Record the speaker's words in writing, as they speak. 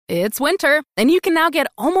It's winter, and you can now get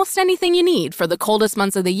almost anything you need for the coldest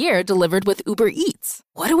months of the year delivered with Uber Eats.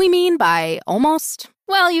 What do we mean by almost?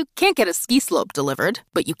 Well, you can't get a ski slope delivered,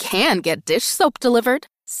 but you can get dish soap delivered.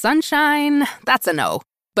 Sunshine, that's a no.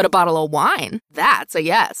 But a bottle of wine, that's a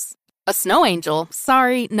yes. A snow angel,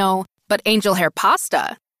 sorry, no. But angel hair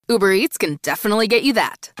pasta, Uber Eats can definitely get you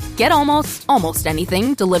that. Get almost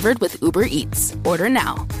anything delivered with Uber Eats. Order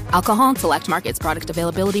now. Alcohol and select markets. Product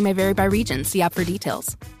availability may vary by region. See app for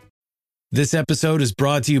details. This episode is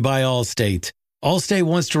brought to you by Allstate. Allstate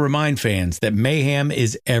wants to remind fans that mayhem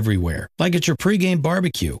is everywhere, like at your pregame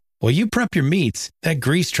barbecue. While you prep your meats, that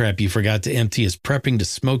grease trap you forgot to empty is prepping to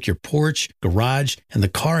smoke your porch, garage, and the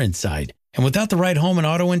car inside. And without the right home and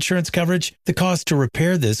auto insurance coverage, the cost to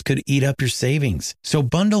repair this could eat up your savings. So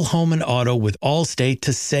bundle home and auto with Allstate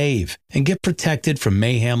to save and get protected from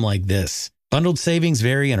mayhem like this. Bundled savings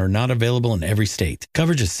vary and are not available in every state.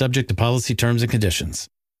 Coverage is subject to policy terms and conditions.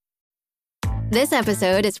 This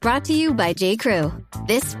episode is brought to you by J.Crew.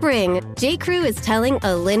 This spring, J.Crew is telling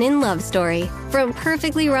a linen love story. From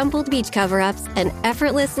perfectly rumpled beach cover-ups and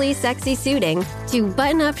effortlessly sexy suiting to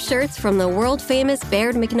button-up shirts from the world-famous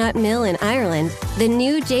Baird McNutt Mill in Ireland, the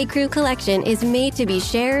new J.Crew collection is made to be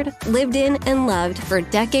shared, lived in, and loved for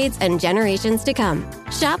decades and generations to come.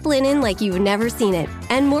 Shop linen like you've never seen it,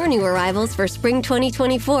 and more new arrivals for spring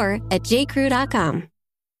 2024 at jcrew.com.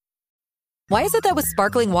 Why is it that with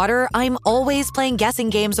sparkling water, I'm always playing guessing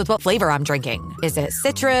games with what flavor I'm drinking? Is it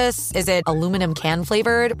citrus? Is it aluminum can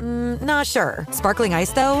flavored? Not sure. Sparkling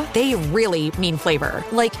ice, though, they really mean flavor.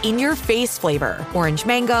 Like in-your-face flavor. Orange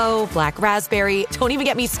mango, black raspberry. Don't even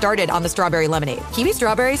get me started on the strawberry lemonade. Kiwi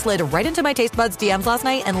Strawberry slid right into my taste buds DMs last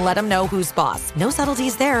night and let them know who's boss. No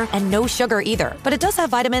subtleties there, and no sugar either. But it does have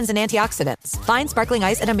vitamins and antioxidants. Find sparkling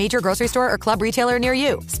ice at a major grocery store or club retailer near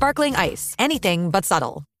you. Sparkling ice. Anything but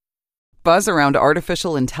subtle. Buzz around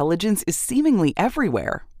artificial intelligence is seemingly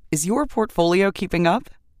everywhere. Is your portfolio keeping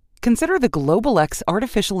up? Consider the Global X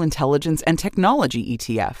Artificial Intelligence and Technology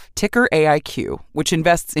ETF, ticker AIQ, which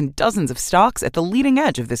invests in dozens of stocks at the leading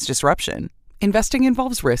edge of this disruption. Investing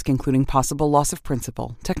involves risk, including possible loss of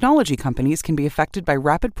principal. Technology companies can be affected by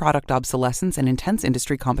rapid product obsolescence and intense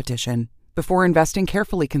industry competition. Before investing,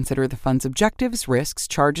 carefully consider the fund's objectives, risks,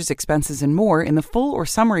 charges, expenses, and more in the full or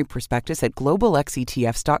summary prospectus at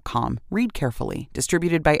globalxetfs.com. Read carefully.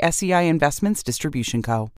 Distributed by SEI Investments Distribution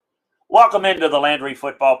Co. Welcome into the Landry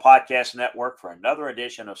Football Podcast Network for another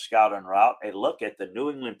edition of Scout en Route, a look at the New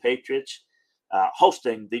England Patriots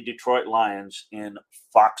hosting the Detroit Lions in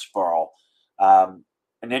Foxborough. An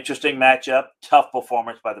interesting matchup, tough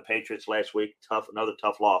performance by the Patriots last week, another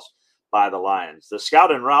tough loss by the Lions. The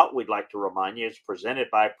Scout en Route, we'd like to remind you, is presented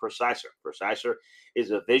by Preciser. Preciser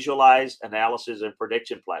is a visualized analysis and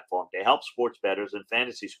prediction platform to help sports bettors and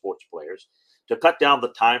fantasy sports players to cut down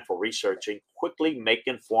the time for researching, quickly make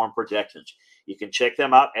informed projections. You can check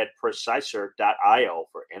them out at Preciser.io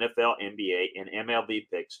for NFL, NBA, and MLB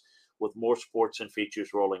picks, with more sports and features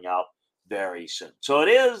rolling out very soon. So it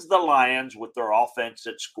is the Lions with their offense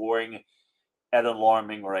that's scoring at an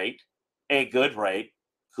alarming rate, a good rate.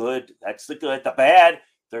 Good, that's the good. The bad,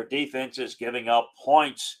 their defense is giving up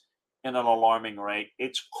points in an alarming rate.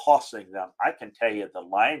 It's costing them. I can tell you the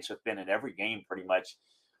Lions have been in every game pretty much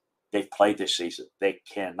they've played this season. They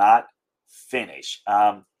cannot finish.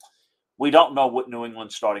 We don't know what New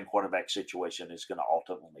England's starting quarterback situation is going to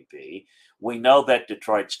ultimately be. We know that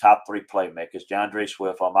Detroit's top three playmakers, DeAndre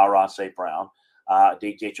Swift, Amon-Ra St. Brown,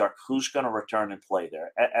 DJ Chark, who's going to return and play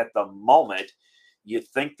there? At the moment, you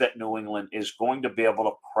think that New England is going to be able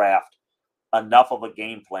to craft enough of a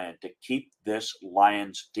game plan to keep this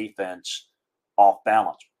Lions defense off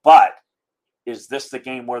balance. But is this the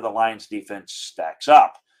game where the Lions defense stacks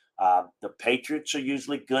up? The Patriots are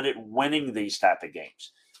usually good at winning these type of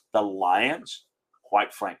games. The Lions,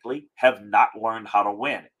 quite frankly, have not learned how to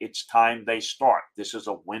win. It's time they start. This is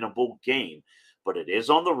a winnable game, but it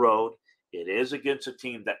is on the road. It is against a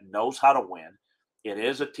team that knows how to win. It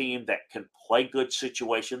is a team that can play good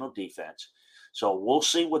situational defense. So we'll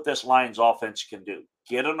see what this Lions offense can do.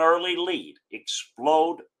 Get an early lead,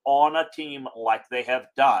 explode on a team like they have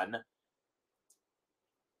done a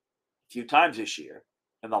few times this year,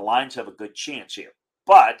 and the Lions have a good chance here.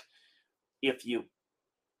 But if you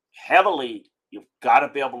have a lead, you've got to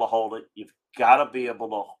be able to hold it. You've got to be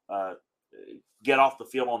able to get off the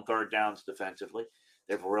field on third downs defensively.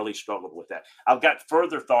 They've really struggled with that. I've got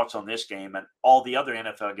further thoughts on this game and all the other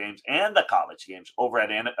NFL games and the college games over at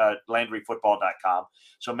LandryFootball.com.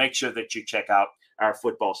 So make sure that you check out our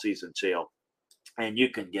football season sale, and you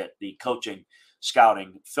can get the coaching,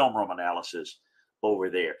 scouting, film room analysis over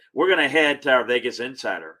there. We're going to head to our Vegas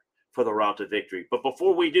Insider for the route to victory. But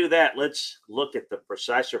before we do that, let's look at the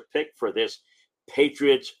Preciser pick for this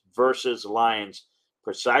Patriots versus Lions.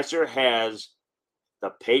 Preciser has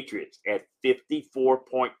the Patriots at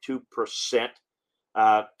 54.2%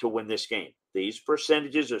 to win this game. These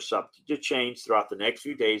percentages are subject to change throughout the next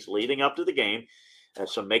few days leading up to the game.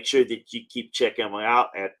 So make sure that you keep checking them out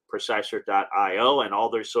at Preciser.io and all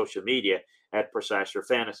their social media at Preciser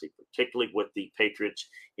Fantasy, particularly with the Patriots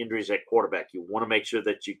injuries at quarterback. You want to make sure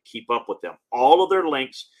that you keep up with them. All of their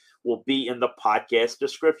links will be in the podcast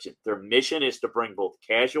description. Their mission is to bring both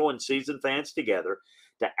casual and seasoned fans together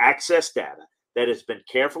to access data that has been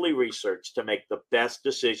carefully researched to make the best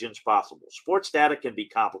decisions possible. Sports data can be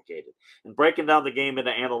complicated, and breaking down the game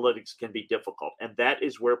into analytics can be difficult, and that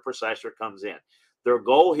is where Preciser comes in. Their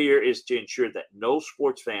goal here is to ensure that no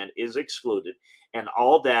sports fan is excluded, and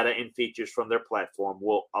all data and features from their platform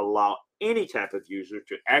will allow any type of user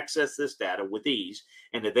to access this data with ease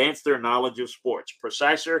and advance their knowledge of sports.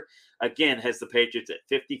 Preciser, again, has the Patriots at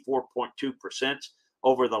 54.2%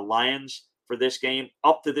 over the Lions for this game.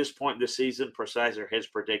 Up to this point in the season, Preciser has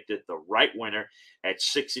predicted the right winner at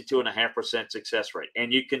 62.5% success rate.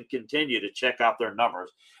 And you can continue to check out their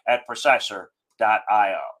numbers at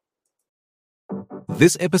Preciser.io.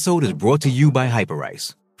 This episode is brought to you by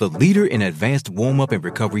Hyperice, the leader in advanced warm-up and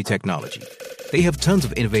recovery technology. They have tons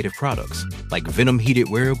of innovative products, like Venom-heated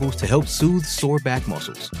wearables to help soothe sore back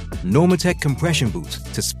muscles, Normatec compression boots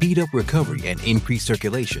to speed up recovery and increase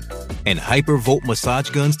circulation, and Hypervolt massage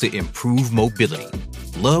guns to improve mobility.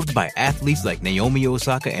 Loved by athletes like Naomi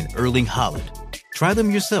Osaka and Erling Haaland. Try them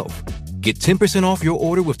yourself. Get 10% off your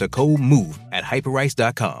order with the code MOVE at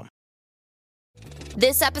Hyperice.com.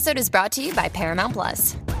 This episode is brought to you by Paramount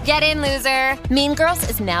Plus. Get in, loser! Mean Girls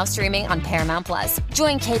is now streaming on Paramount Plus.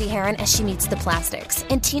 Join Katie Heron as she meets the plastics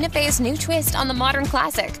in Tina Fey's new twist on the modern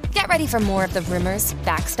classic. Get ready for more of the rumors,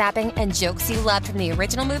 backstabbing, and jokes you loved from the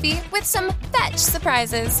original movie with some fetch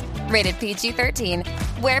surprises. Rated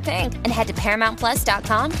PG-13. Wear pink and head to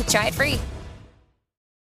ParamountPlus.com to try it free.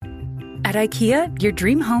 At IKEA, your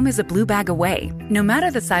dream home is a blue bag away. No matter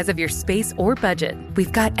the size of your space or budget,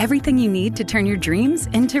 we've got everything you need to turn your dreams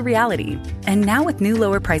into reality. And now with new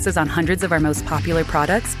lower prices on hundreds of our most popular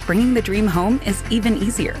products, bringing the dream home is even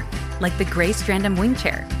easier. Like the gray Strandom wing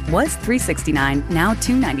chair. Was $369, now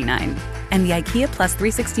 $299. And the IKEA Plus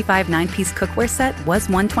 365 9-piece cookware set was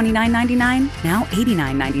 $129.99, now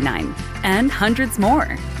 $89.99. And hundreds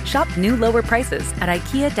more. Shop new lower prices at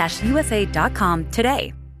IKEA-USA.com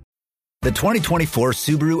today. The 2024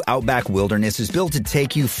 Subaru Outback Wilderness is built to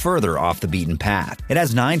take you further off the beaten path. It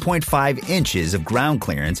has 9.5 inches of ground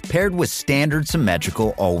clearance paired with standard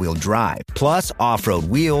symmetrical all-wheel drive, plus off-road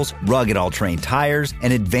wheels, rugged all-terrain tires,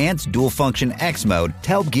 and advanced dual-function X mode to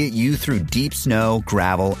help get you through deep snow,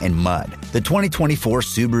 gravel, and mud. The 2024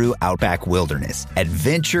 Subaru Outback Wilderness.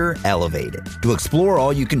 Adventure elevated. To explore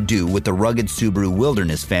all you can do with the rugged Subaru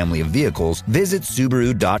Wilderness family of vehicles, visit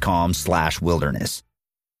Subaru.com/wilderness.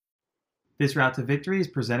 This Route to Victory is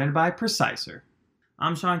presented by Preciser.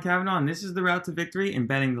 I'm Sean Cavanaugh, and this is the Route to Victory in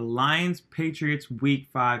betting the Lions-Patriots Week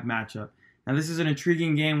 5 matchup. Now, this is an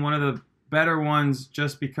intriguing game, one of the better ones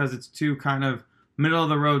just because it's two kind of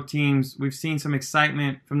middle-of-the-road teams. We've seen some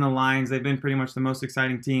excitement from the Lions. They've been pretty much the most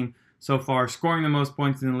exciting team so far, scoring the most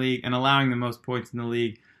points in the league and allowing the most points in the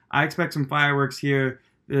league. I expect some fireworks here.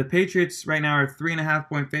 The Patriots right now are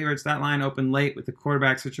 3.5-point favorites. That line opened late with the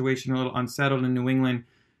quarterback situation a little unsettled in New England.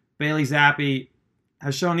 Bailey Zappi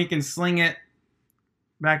has shown he can sling it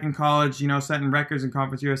back in college, setting records in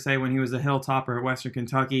Conference USA when he was a hilltopper at Western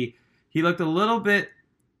Kentucky. He looked a little bit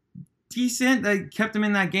decent. They kept him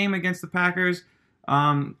in that game against the Packers.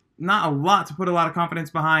 Not a lot to put a lot of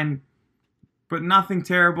confidence behind, but nothing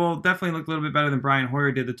terrible. Definitely looked a little bit better than Brian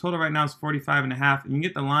Hoyer did. The total right now is 45.5, and you can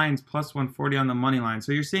get the Lions plus 140 on the money line.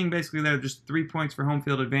 So you're seeing basically there just 3 points for home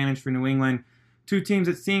field advantage for New England. Two teams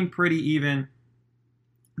that seem pretty even.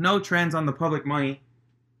 No trends on the public money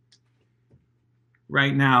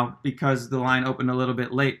right now because the line opened a little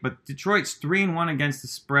bit late. But Detroit's 3-1 against the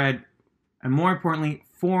spread, and more importantly,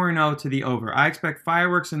 4-0 to the over. I expect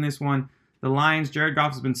fireworks in this one. The Lions, Jared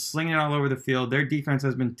Goff has been slinging it all over the field. Their defense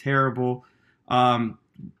has been terrible.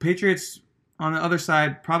 Patriots, on the other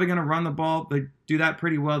side, probably going to run the ball. They do that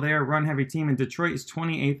pretty well. They are a run-heavy team, and Detroit is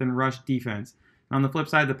 28th in rush defense. And on the flip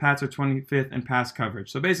side, the Pats are 25th in pass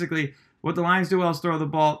coverage. So basically, what the Lions do well is throw the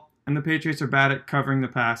ball, and the Patriots are bad at covering the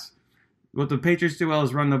pass. What the Patriots do well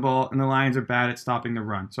is run the ball, and the Lions are bad at stopping the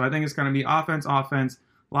run. So I think it's going to be offense,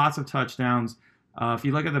 lots of touchdowns. If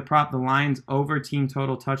you look at the prop, the Lions over team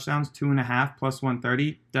total touchdowns, 2.5 plus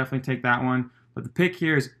 130. Definitely take that one. But the pick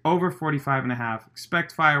here is over 45.5.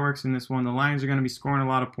 Expect fireworks in this one. The Lions are going to be scoring a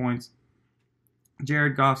lot of points.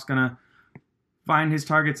 Jared Goff's going to find his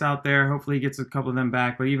targets out there. Hopefully he gets a couple of them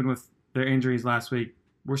back. But even with their injuries last week,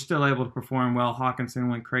 we're still able to perform well. Hawkinson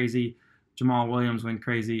went crazy. Jamal Williams went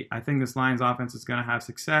crazy. I think this Lions offense is going to have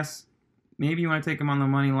success. Maybe you want to take them on the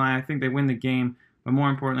money line. I think they win the game. But more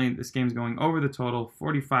importantly, this game's going over the total,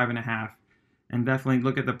 45.5. And definitely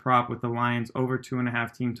look at the prop with the Lions over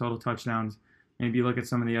 2.5 team total touchdowns. Maybe look at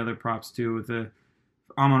some of the other props too. With the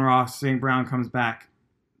Amon-Ra, St. Brown comes back.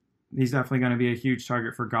 He's definitely going to be a huge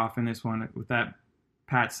target for Goff in this one with that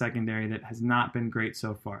Pat secondary that has not been great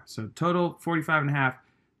so far. So total 45.5.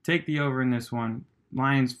 Take the over in this one.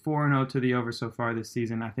 Lions 4-0 to the over so far this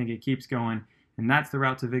season. I think it keeps going. And that's the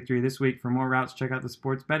route to victory this week. For more routes, check out the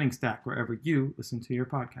Sports Betting Stack wherever you listen to your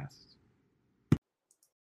podcasts.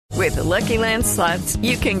 With the Lucky Land Slots,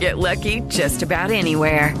 you can get lucky just about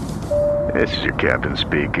anywhere. This is your captain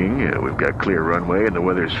speaking. We've got clear runway and the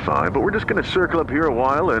weather's fine, but we're just going to circle up here a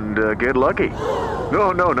while and get lucky.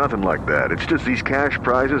 No, nothing like that. It's just these cash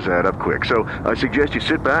prizes add up quick. So I suggest you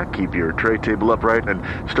sit back, keep your tray table upright, and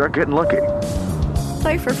start getting lucky.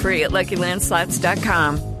 Play for free at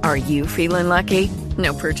LuckyLandSlots.com. Are you feeling lucky?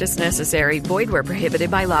 No purchase necessary. Void where prohibited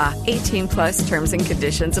by law. 18+ terms and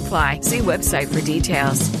conditions apply. See website for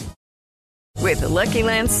details. With the Lucky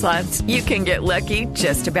Land Slots, you can get lucky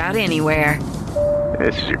just about anywhere.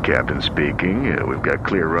 This is your captain speaking. We've got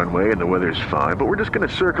clear runway and the weather's fine, but we're just going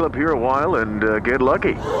to circle up here a while and get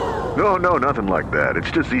lucky. No, nothing like that.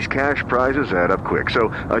 It's just these cash prizes add up quick. So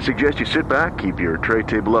I suggest you sit back, keep your tray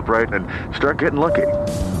table upright, and start getting lucky.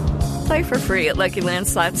 Play for free at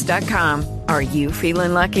LuckyLandSlots.com. Are you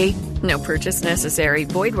feeling lucky? No purchase necessary.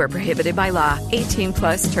 Void where prohibited by law.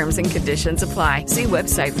 18+ terms and conditions apply. See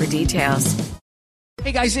website for details.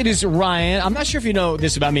 Hey guys, it is Ryan. I'm not sure if you know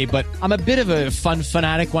this about me, but I'm a bit of a fun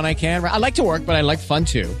fanatic when I can. I like to work, but I like fun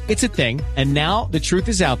too. It's a thing. And now the truth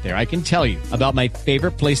is out there. I can tell you about my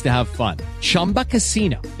favorite place to have fun. Chumba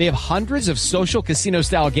Casino. They have hundreds of social casino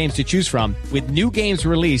style games to choose from with new games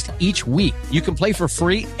released each week. You can play for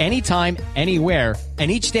free anytime, anywhere. And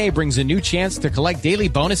each day brings a new chance to collect daily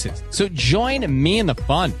bonuses. So join me in the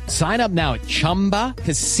fun. Sign up now at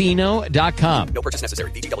ChumbaCasino.com. No purchase necessary.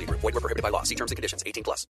 VGW. Void where prohibited by law. See terms and conditions.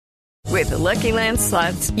 18+. With the Lucky Land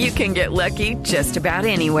Slots, you can get lucky just about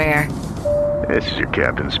anywhere. This is your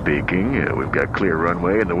captain speaking. We've got clear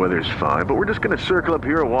runway and the weather's fine, but we're just going to circle up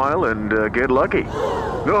here a while and get lucky.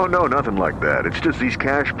 No, nothing like that. It's just these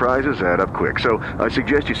cash prizes add up quick. So I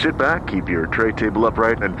suggest you sit back, keep your tray table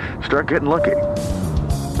upright, and start getting lucky.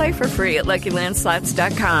 Play for free at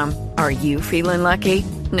LuckyLandSlots.com. Are you feeling lucky?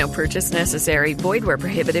 No purchase necessary. Void where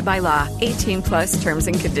prohibited by law. 18+ terms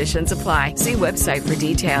and conditions apply. See website for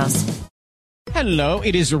details. Hello,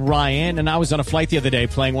 it is Ryan, and I was on a flight the other day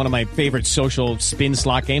playing one of my favorite social spin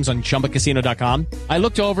slot games on ChumbaCasino.com. I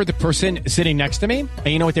looked over at the person sitting next to me, and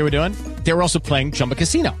you know what they were doing? They were also playing Chumba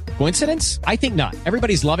Casino. Coincidence? I think not.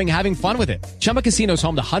 Everybody's loving having fun with it. Chumba Casino is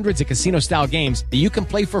home to hundreds of casino-style games that you can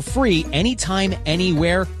play for free anytime,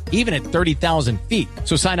 anywhere, even at 30,000 feet.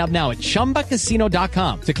 So sign up now at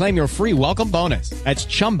ChumbaCasino.com to claim your free welcome bonus. That's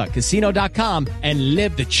ChumbaCasino.com and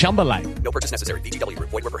live the Chumba life. No purchase necessary. VGW.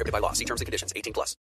 Void where prohibited by law. See terms and conditions. 18+.